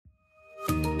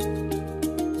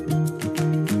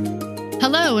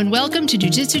Hello and welcome to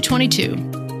Jiu-Jitsu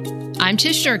 22. I'm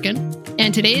Tish Durkin,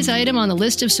 and today's item on the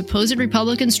list of supposed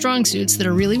Republican strong suits that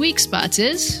are really weak spots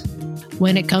is,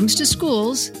 when it comes to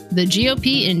schools, the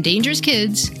GOP endangers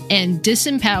kids and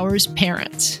disempowers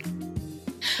parents.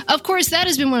 Of course, that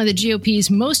has been one of the GOP's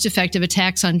most effective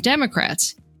attacks on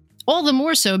Democrats, all the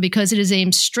more so because it is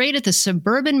aimed straight at the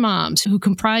suburban moms who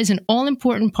comprise an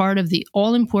all-important part of the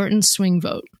all-important swing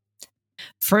vote.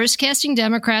 First casting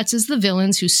Democrats as the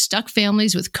villains who stuck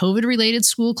families with COVID-related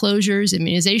school closures,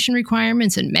 immunization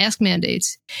requirements, and mask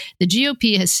mandates, the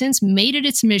GOP has since made it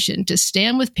its mission to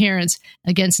stand with parents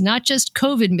against not just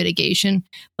COVID mitigation,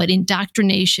 but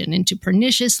indoctrination into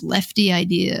pernicious lefty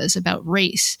ideas about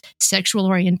race, sexual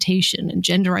orientation, and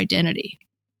gender identity.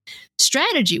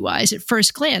 Strategy-wise, at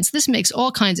first glance, this makes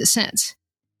all kinds of sense.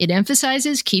 It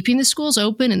emphasizes keeping the schools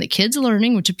open and the kids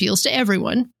learning, which appeals to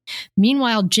everyone,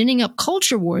 meanwhile ginning up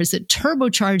culture wars that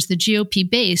turbocharge the GOP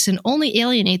base and only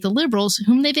alienate the liberals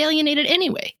whom they've alienated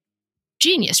anyway.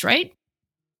 Genius, right?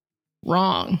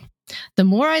 Wrong. The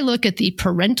more I look at the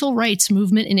parental rights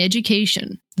movement in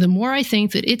education, the more I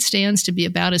think that it stands to be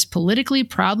about as politically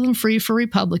problem-free for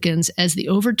Republicans as the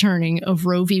overturning of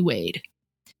Roe v. Wade.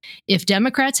 If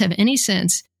Democrats have any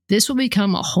sense, this will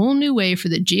become a whole new way for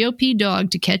the GOP dog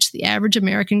to catch the average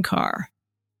American car.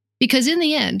 Because in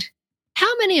the end, how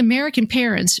many American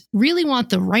parents really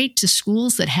want the right to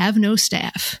schools that have no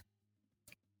staff?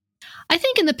 I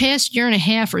think in the past year and a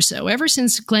half or so, ever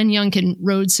since Glenn Youngkin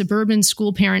rode suburban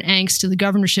school parent angst to the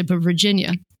governorship of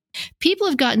Virginia, people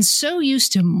have gotten so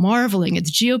used to marveling at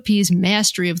the GOP's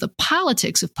mastery of the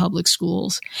politics of public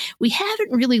schools, we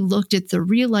haven't really looked at the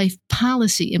real-life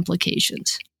policy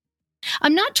implications.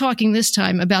 I'm not talking this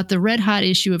time about the red-hot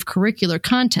issue of curricular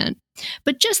content,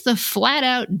 but just the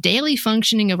flat-out daily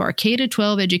functioning of our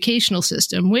K-12 educational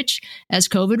system, which, as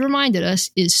COVID reminded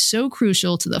us, is so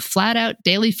crucial to the flat-out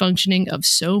daily functioning of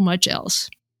so much else.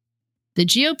 The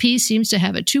GOP seems to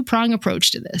have a two-prong approach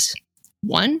to this.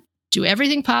 One, do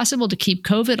everything possible to keep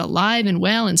COVID alive and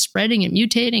well and spreading and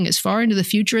mutating as far into the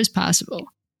future as possible.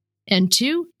 And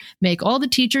two, make all the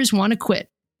teachers want to quit.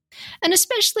 An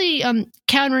especially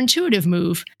counterintuitive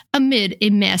move amid a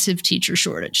massive teacher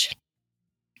shortage.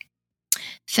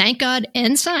 Thank God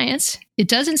and science, it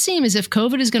doesn't seem as if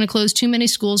COVID is going to close too many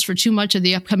schools for too much of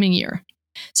the upcoming year.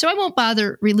 So I won't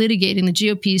bother relitigating the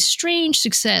GOP's strange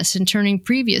success in turning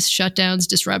previous shutdowns,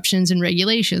 disruptions, and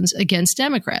regulations against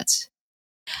Democrats.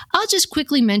 I'll just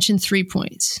quickly mention 3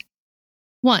 points.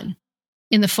 1.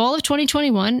 In the fall of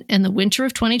 2021 and the winter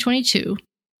of 2022,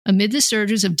 amid the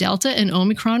surges of Delta and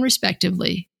Omicron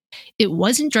respectively, it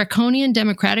wasn't draconian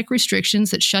Democratic restrictions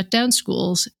that shut down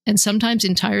schools and sometimes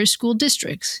entire school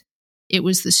districts. It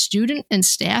was the student and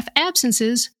staff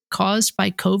absences caused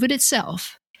by COVID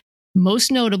itself,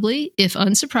 most notably, if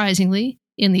unsurprisingly,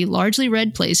 in the largely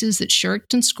red places that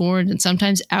shirked and scorned and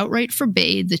sometimes outright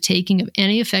forbade the taking of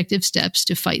any effective steps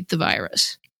to fight the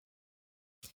virus.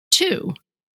 2.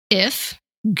 If,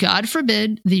 God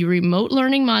forbid, the remote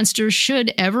learning monster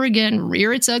should ever again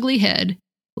rear its ugly head,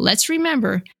 let's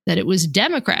remember that it was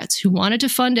Democrats who wanted to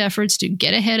fund efforts to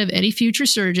get ahead of any future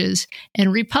surges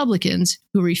and Republicans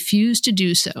who refused to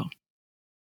do so.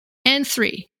 And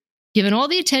 3. Given all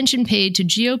the attention paid to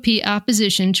GOP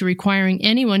opposition to requiring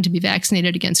anyone to be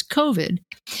vaccinated against COVID,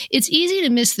 it's easy to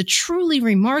miss the truly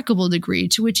remarkable degree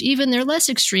to which even their less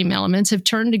extreme elements have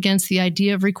turned against the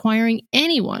idea of requiring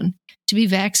anyone to be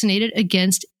vaccinated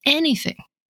against anything.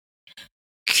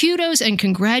 Kudos and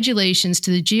congratulations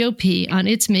to the GOP on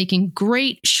its making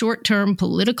great short-term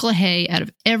political hay out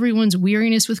of everyone's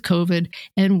weariness with COVID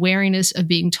and wariness of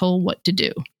being told what to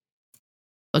do.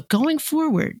 But going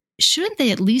forward, shouldn't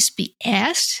they at least be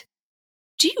asked,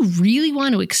 do you really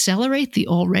want to accelerate the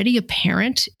already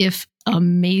apparent, if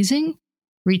amazing,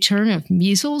 return of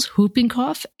measles, whooping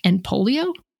cough, and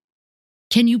polio?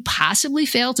 Can you possibly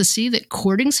fail to see that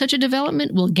courting such a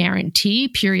development will guarantee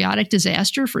periodic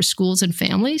disaster for schools and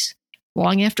families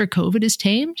long after COVID is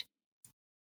tamed?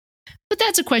 But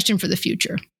that's a question for the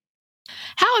future.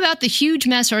 How about the huge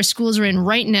mess our schools are in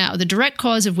right now, the direct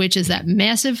cause of which is that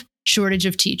massive shortage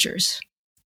of teachers?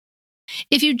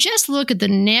 If you just look at the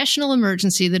national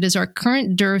emergency that is our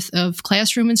current dearth of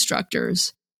classroom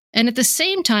instructors, and at the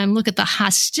same time look at the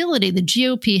hostility the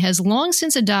GOP has long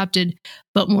since adopted,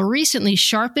 but more recently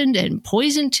sharpened and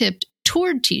poison-tipped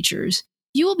toward teachers,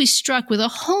 you will be struck with a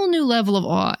whole new level of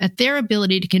awe at their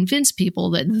ability to convince people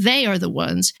that they are the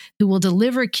ones who will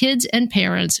deliver kids and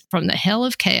parents from the hell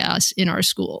of chaos in our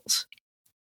schools.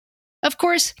 Of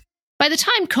course, by the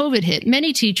time COVID hit,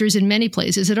 many teachers in many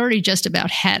places had already just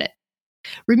about had it.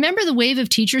 Remember the wave of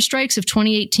teacher strikes of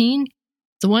 2018?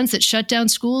 The ones that shut down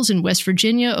schools in West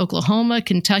Virginia, Oklahoma,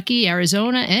 Kentucky,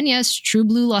 Arizona, and yes, true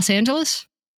blue Los Angeles?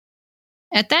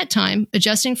 At that time,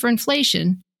 adjusting for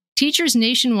inflation, teachers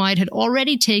nationwide had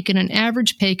already taken an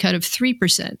average pay cut of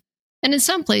 3%, and in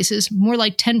some places, more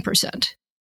like 10%.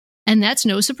 And that's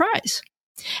no surprise.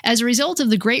 As a result of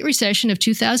the Great Recession of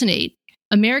 2008,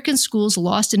 American schools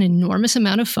lost an enormous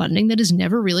amount of funding that has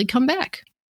never really come back.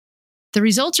 The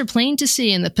results are plain to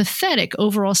see in the pathetic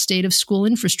overall state of school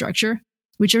infrastructure,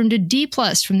 which earned a D+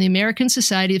 from the American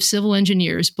Society of Civil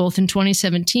Engineers both in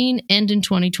 2017 and in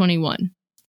 2021.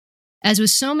 As with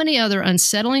so many other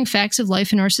unsettling facts of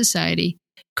life in our society,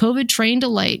 COVID trained a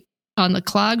light on the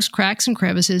clogs, cracks, and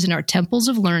crevices in our temples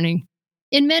of learning,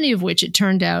 in many of which it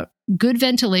turned out good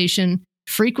ventilation,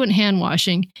 frequent hand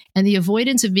washing, and the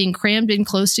avoidance of being crammed in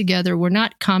close together were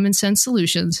not common sense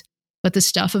solutions, but the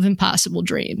stuff of impossible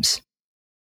dreams.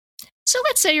 So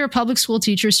let's say you're a public school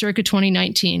teacher circa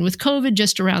 2019 with COVID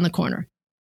just around the corner.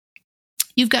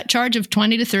 You've got charge of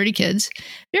 20 to 30 kids,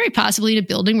 very possibly in a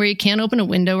building where you can't open a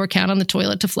window or count on the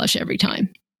toilet to flush every time.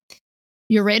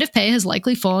 Your rate of pay has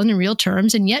likely fallen in real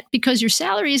terms, and yet, because your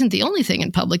salary isn't the only thing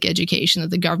in public education that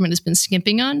the government has been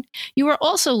skimping on, you are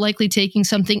also likely taking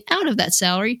something out of that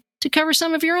salary to cover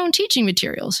some of your own teaching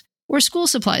materials or school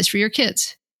supplies for your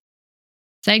kids.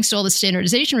 Thanks to all the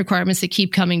standardization requirements that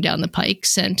keep coming down the pike,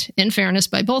 sent, in fairness,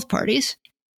 by both parties,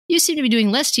 you seem to be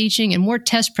doing less teaching and more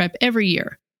test prep every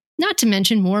year, not to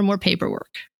mention more and more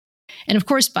paperwork. And of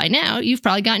course, by now, you've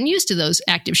probably gotten used to those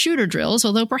active shooter drills,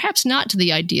 although perhaps not to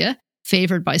the idea,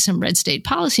 favored by some red state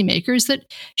policymakers, that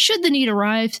should the need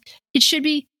arrive, it should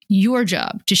be your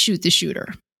job to shoot the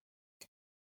shooter.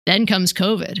 Then comes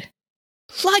COVID.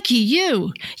 Lucky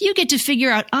you! You get to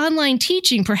figure out online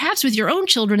teaching, perhaps with your own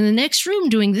children in the next room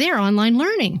doing their online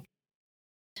learning.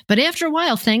 But after a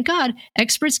while, thank God,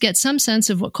 experts get some sense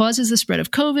of what causes the spread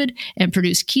of COVID and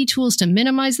produce key tools to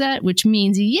minimize that, which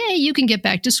means, yay, you can get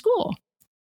back to school.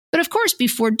 But of course,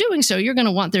 before doing so, you're going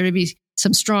to want there to be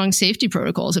some strong safety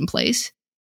protocols in place,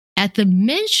 at the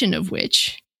mention of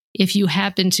which, if you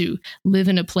happen to live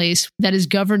in a place that is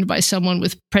governed by someone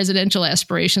with presidential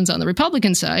aspirations on the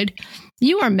Republican side,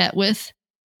 you are met with,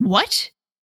 what?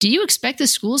 Do you expect the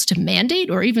schools to mandate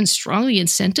or even strongly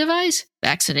incentivize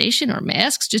vaccination or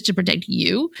masks just to protect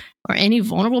you or any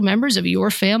vulnerable members of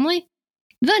your family?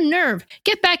 The nerve!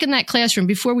 Get back in that classroom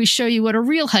before we show you what a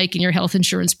real hike in your health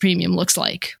insurance premium looks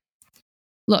like.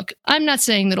 Look, I'm not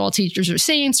saying that all teachers are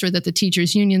saints or that the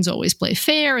teachers' unions always play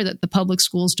fair or that the public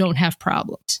schools don't have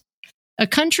problems. A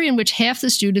country in which half the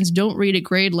students don't read at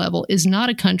grade level is not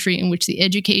a country in which the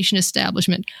education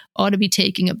establishment ought to be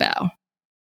taking a bow.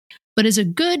 But as a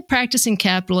good practicing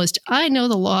capitalist, I know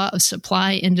the law of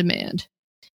supply and demand.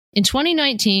 In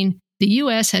 2019, the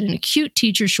U.S. had an acute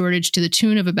teacher shortage to the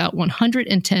tune of about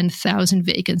 110,000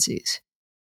 vacancies.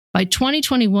 By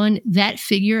 2021, that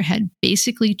figure had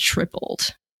basically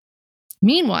tripled.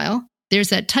 Meanwhile, there's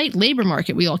that tight labor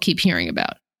market we all keep hearing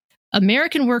about.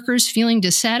 American workers feeling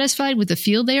dissatisfied with the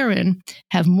field they are in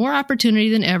have more opportunity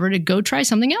than ever to go try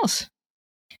something else.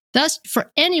 Thus,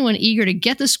 for anyone eager to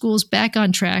get the schools back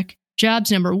on track,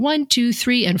 jobs number 1, 2,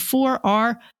 3, and 4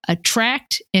 are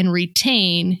attract and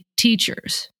retain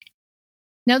teachers.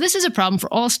 Now, this is a problem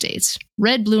for all states,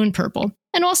 red, blue, and purple,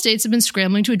 and all states have been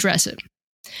scrambling to address it.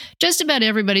 Just about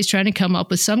everybody's trying to come up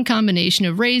with some combination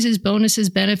of raises, bonuses,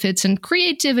 benefits, and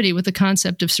creativity with the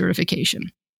concept of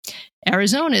certification.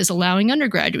 Arizona is allowing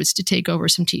undergraduates to take over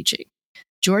some teaching.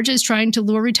 Georgia is trying to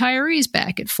lure retirees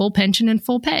back at full pension and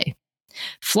full pay.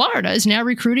 Florida is now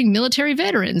recruiting military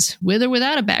veterans, with or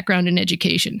without a background in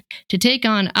education, to take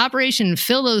on Operation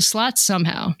Fill Those Slots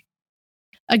somehow.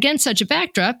 Against such a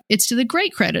backdrop, it's to the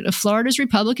great credit of Florida's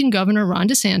Republican Governor Ron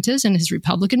DeSantis and his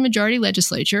Republican majority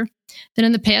legislature that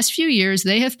in the past few years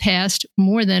they have passed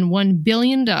more than $1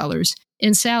 billion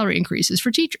in salary increases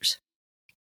for teachers.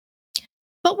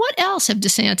 But what else have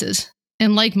DeSantis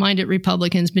and like-minded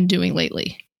Republicans been doing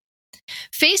lately?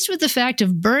 Faced with the fact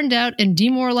of burned out and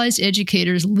demoralized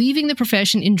educators leaving the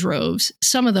profession in droves,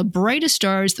 some of the brightest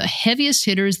stars, the heaviest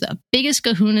hitters, the biggest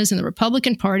kahunas in the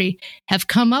Republican Party have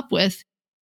come up with,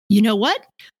 you know what?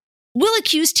 We'll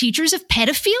accuse teachers of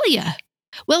pedophilia.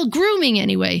 Well, grooming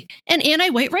anyway, and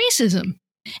anti-white racism.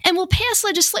 And we'll pass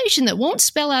legislation that won't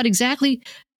spell out exactly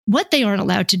what they aren't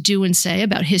allowed to do and say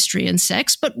about history and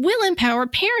sex, but will empower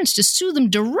parents to sue them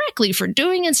directly for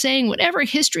doing and saying whatever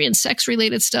history and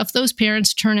sex-related stuff those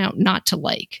parents turn out not to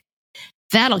like.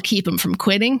 That'll keep them from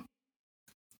quitting.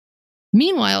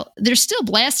 Meanwhile, they're still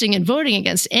blasting and voting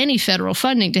against any federal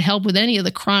funding to help with any of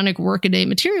the chronic workaday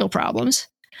material problems,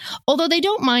 although they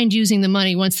don't mind using the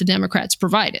money once the Democrats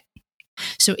provide it.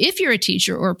 So if you're a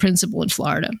teacher or a principal in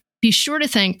Florida, be sure to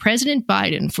thank President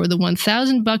Biden for the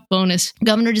 $1,000 bonus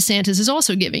Governor DeSantis is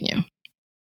also giving you.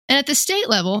 And at the state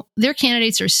level, their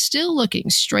candidates are still looking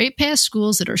straight past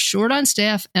schools that are short on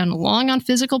staff and long on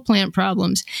physical plant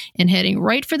problems and heading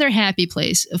right for their happy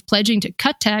place of pledging to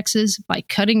cut taxes by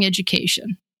cutting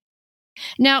education.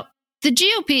 Now, the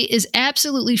GOP is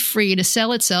absolutely free to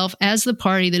sell itself as the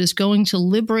party that is going to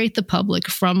liberate the public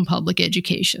from public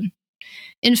education.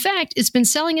 In fact, it's been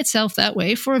selling itself that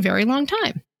way for a very long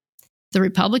time. The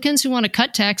Republicans who want to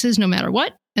cut taxes no matter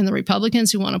what, and the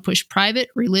Republicans who want to push private,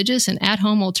 religious, and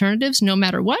at-home alternatives no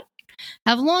matter what,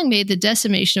 have long made the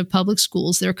decimation of public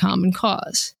schools their common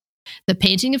cause. The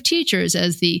painting of teachers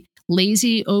as the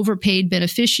lazy, overpaid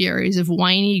beneficiaries of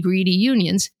whiny, greedy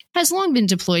unions has long been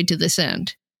deployed to this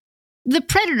end. The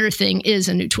predator thing is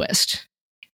a new twist.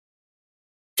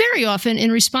 Very often,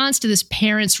 in response to this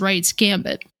parents' rights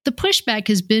gambit, the pushback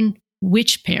has been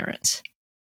which parents?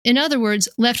 In other words,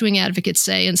 left-wing advocates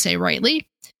say, and say rightly,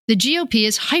 the GOP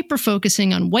is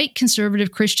hyper-focusing on white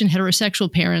conservative Christian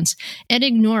heterosexual parents and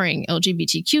ignoring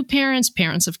LGBTQ parents,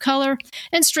 parents of color,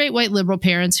 and straight white liberal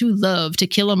parents who love to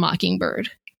kill a mockingbird.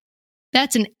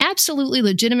 That's an absolutely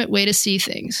legitimate way to see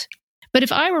things. But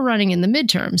if I were running in the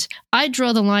midterms, I'd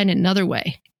draw the line another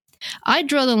way. I'd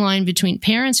draw the line between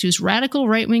parents whose radical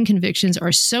right-wing convictions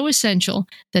are so essential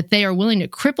that they are willing to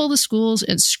cripple the schools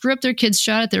and screw up their kids'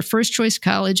 shot at their first-choice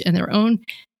college and their own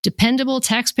dependable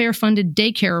taxpayer-funded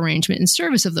daycare arrangement in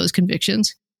service of those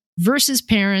convictions, versus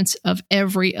parents of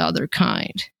every other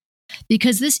kind.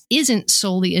 Because this isn't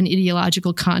solely an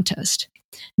ideological contest.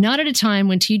 Not at a time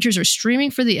when teachers are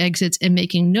streaming for the exits and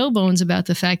making no bones about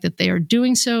the fact that they are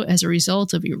doing so as a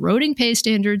result of eroding pay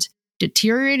standards,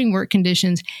 deteriorating work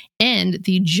conditions, and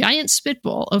the giant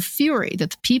spitball of fury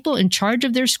that the people in charge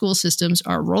of their school systems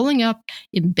are rolling up,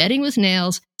 embedding with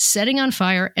nails, setting on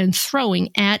fire, and throwing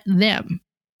at them.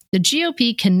 The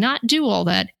GOP cannot do all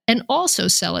that and also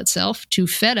sell itself to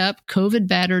fed-up,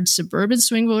 COVID-battered suburban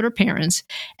swing voter parents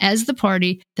as the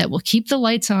party that will keep the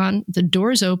lights on, the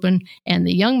doors open, and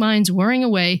the young minds whirring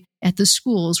away at the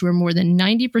schools where more than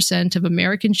 90% of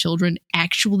American children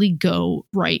actually go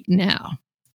right now.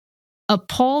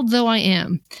 Appalled though I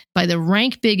am by the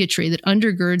rank bigotry that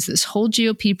undergirds this whole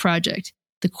GOP project,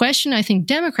 the question I think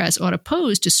Democrats ought to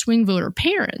pose to swing voter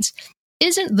parents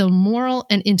isn't the moral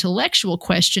and intellectual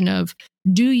question of,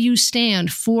 do you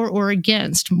stand for or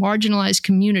against marginalized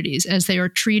communities as they are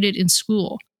treated in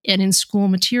school and in school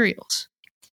materials?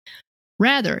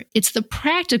 Rather, it's the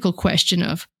practical question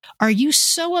of, are you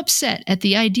so upset at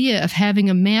the idea of having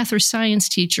a math or science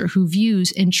teacher who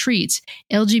views and treats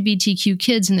LGBTQ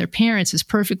kids and their parents as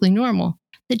perfectly normal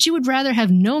that you would rather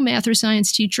have no math or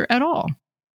science teacher at all?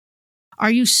 Are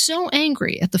you so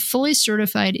angry at the fully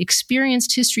certified,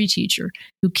 experienced history teacher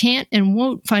who can't and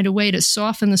won't find a way to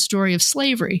soften the story of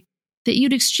slavery that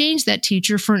you'd exchange that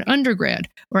teacher for an undergrad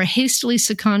or a hastily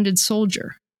seconded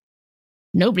soldier?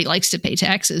 Nobody likes to pay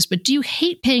taxes, but do you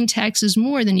hate paying taxes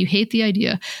more than you hate the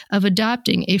idea of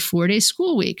adopting a 4-day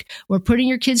school week or putting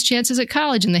your kids' chances at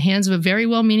college in the hands of a very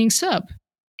well-meaning sub?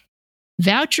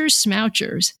 Vouchers,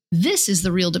 smouchers, this is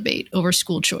the real debate over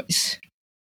school choice.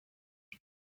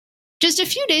 Just a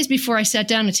few days before I sat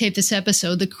down to tape this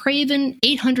episode, the craven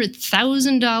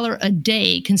 $800,000 a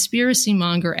day conspiracy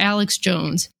monger Alex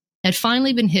Jones had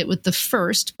finally been hit with the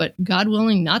first, but God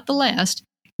willing not the last,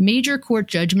 major court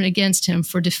judgment against him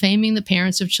for defaming the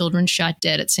parents of children shot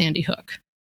dead at Sandy Hook.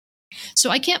 So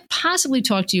I can't possibly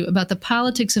talk to you about the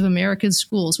politics of American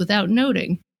schools without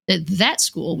noting that that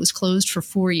school was closed for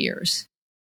 4 years.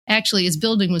 Actually, its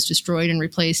building was destroyed and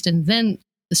replaced, and then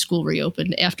the school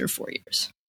reopened after 4 years.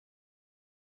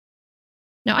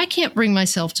 Now, I can't bring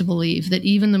myself to believe that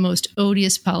even the most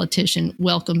odious politician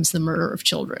welcomes the murder of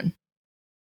children.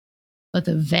 But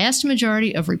the vast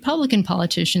majority of Republican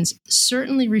politicians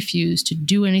certainly refuse to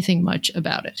do anything much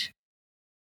about it.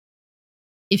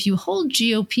 If you hold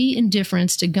GOP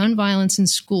indifference to gun violence in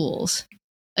schools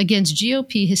against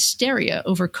GOP hysteria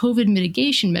over COVID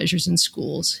mitigation measures in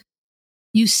schools,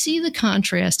 you see the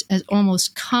contrast as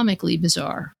almost comically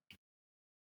bizarre.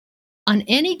 On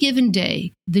any given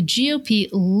day, the GOP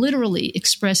literally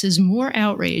expresses more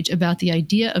outrage about the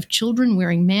idea of children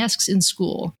wearing masks in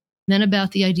school than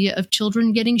about the idea of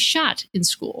children getting shot in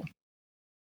school.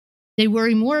 They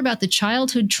worry more about the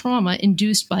childhood trauma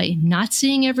induced by not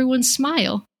seeing everyone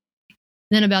smile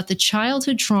than about the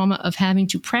childhood trauma of having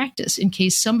to practice in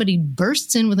case somebody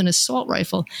bursts in with an assault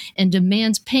rifle and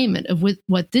demands payment of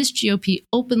what this GOP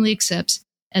openly accepts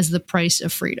as the price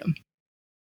of freedom.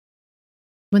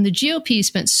 When the GOP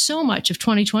spent so much of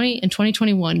 2020 and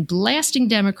 2021 blasting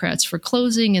Democrats for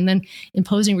closing and then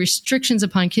imposing restrictions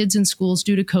upon kids in schools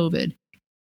due to COVID,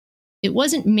 it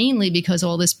wasn't mainly because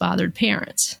all this bothered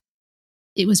parents.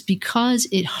 It was because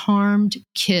it harmed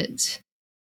kids.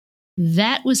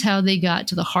 That was how they got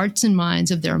to the hearts and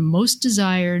minds of their most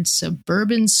desired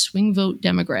suburban swing vote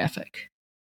demographic.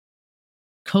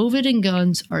 COVID and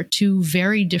guns are two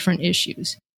very different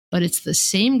issues, but it's the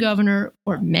same governor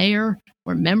or mayor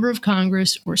or member of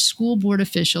Congress or school board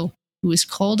official who is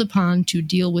called upon to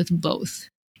deal with both.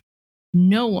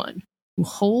 No one who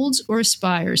holds or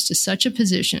aspires to such a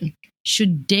position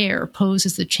should dare pose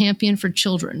as the champion for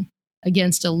children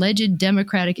against alleged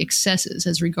Democratic excesses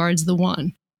as regards the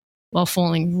one, while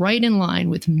falling right in line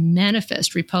with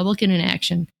manifest Republican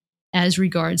inaction as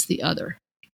regards the other.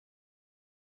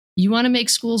 You want to make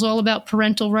schools all about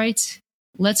parental rights?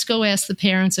 Let's go ask the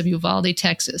parents of Uvalde,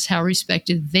 Texas, how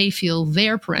respected they feel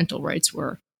their parental rights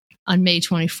were on May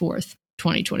 24th,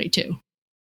 2022.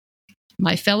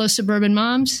 My fellow suburban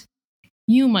moms,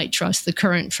 you might trust the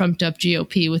current trumped-up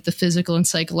GOP with the physical and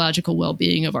psychological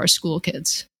well-being of our school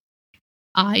kids.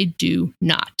 I do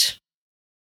not.